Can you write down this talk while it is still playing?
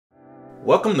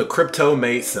Welcome to Crypto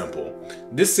Made Simple.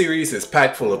 This series is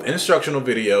packed full of instructional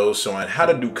videos showing how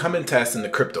to do common tasks in the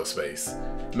crypto space.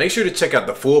 Make sure to check out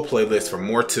the full playlist for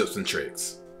more tips and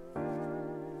tricks.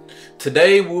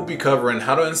 Today we'll be covering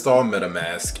how to install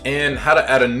MetaMask and how to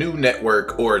add a new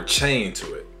network or chain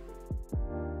to it.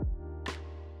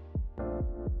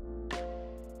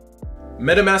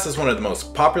 MetaMask is one of the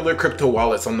most popular crypto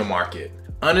wallets on the market.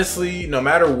 Honestly, no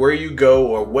matter where you go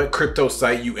or what crypto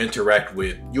site you interact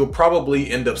with, you'll probably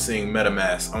end up seeing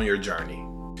MetaMask on your journey.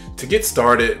 To get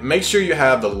started, make sure you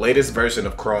have the latest version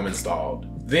of Chrome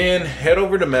installed. Then head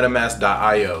over to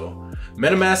metamask.io.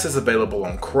 MetaMask is available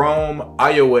on Chrome,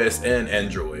 iOS, and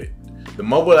Android. The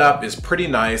mobile app is pretty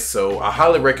nice, so I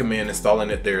highly recommend installing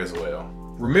it there as well.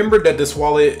 Remember that this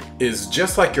wallet is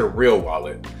just like your real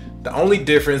wallet. The only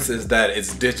difference is that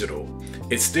it's digital.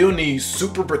 It still needs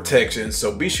super protection,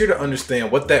 so be sure to understand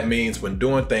what that means when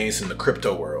doing things in the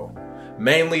crypto world.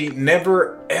 Mainly,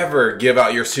 never ever give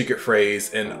out your secret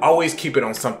phrase and always keep it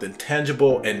on something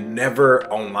tangible and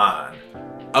never online.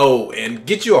 Oh, and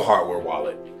get you a hardware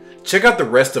wallet. Check out the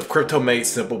rest of Crypto Made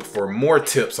Simple for more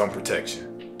tips on protection.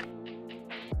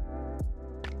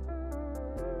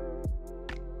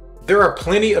 There are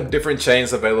plenty of different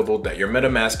chains available that your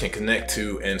MetaMask can connect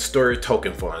to and store your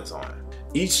token funds on.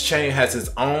 Each chain has its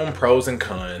own pros and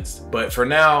cons, but for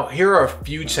now, here are a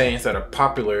few chains that are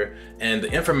popular and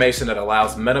the information that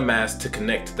allows MetaMask to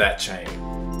connect to that chain.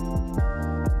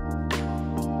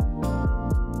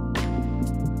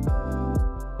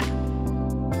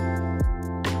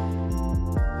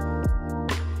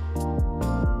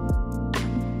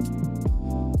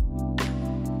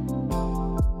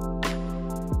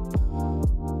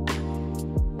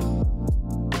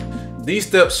 These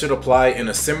steps should apply in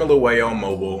a similar way on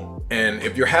mobile, and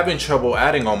if you're having trouble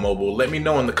adding on mobile, let me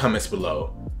know in the comments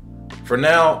below. For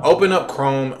now, open up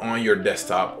Chrome on your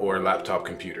desktop or laptop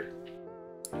computer.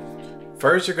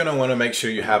 First, you're going to want to make sure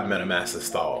you have MetaMask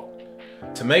installed.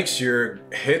 To make sure,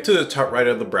 head to the top right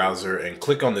of the browser and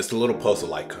click on this little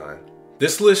puzzle icon.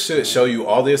 This list should show you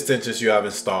all the extensions you have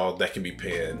installed that can be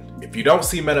pinned. If you don't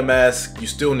see MetaMask, you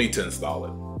still need to install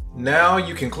it. Now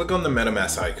you can click on the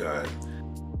MetaMask icon.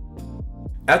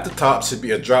 At the top should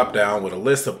be a drop down with a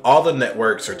list of all the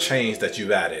networks or chains that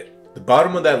you've added. The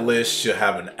bottom of that list should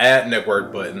have an Add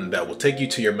Network button that will take you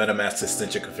to your MetaMask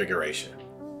extension configuration.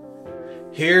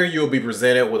 Here you'll be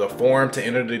presented with a form to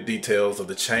enter the details of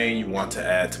the chain you want to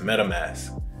add to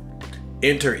MetaMask.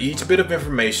 Enter each bit of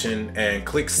information and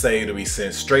click Save to be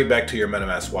sent straight back to your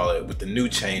MetaMask wallet with the new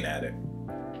chain added.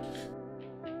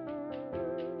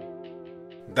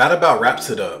 That about wraps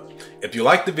it up. If you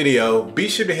liked the video, be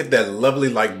sure to hit that lovely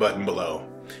like button below.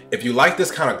 If you like this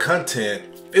kind of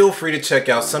content, feel free to check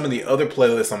out some of the other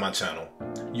playlists on my channel.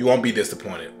 You won't be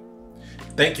disappointed.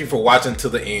 Thank you for watching to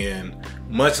the end.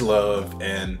 Much love,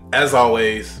 and as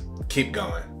always, keep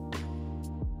going.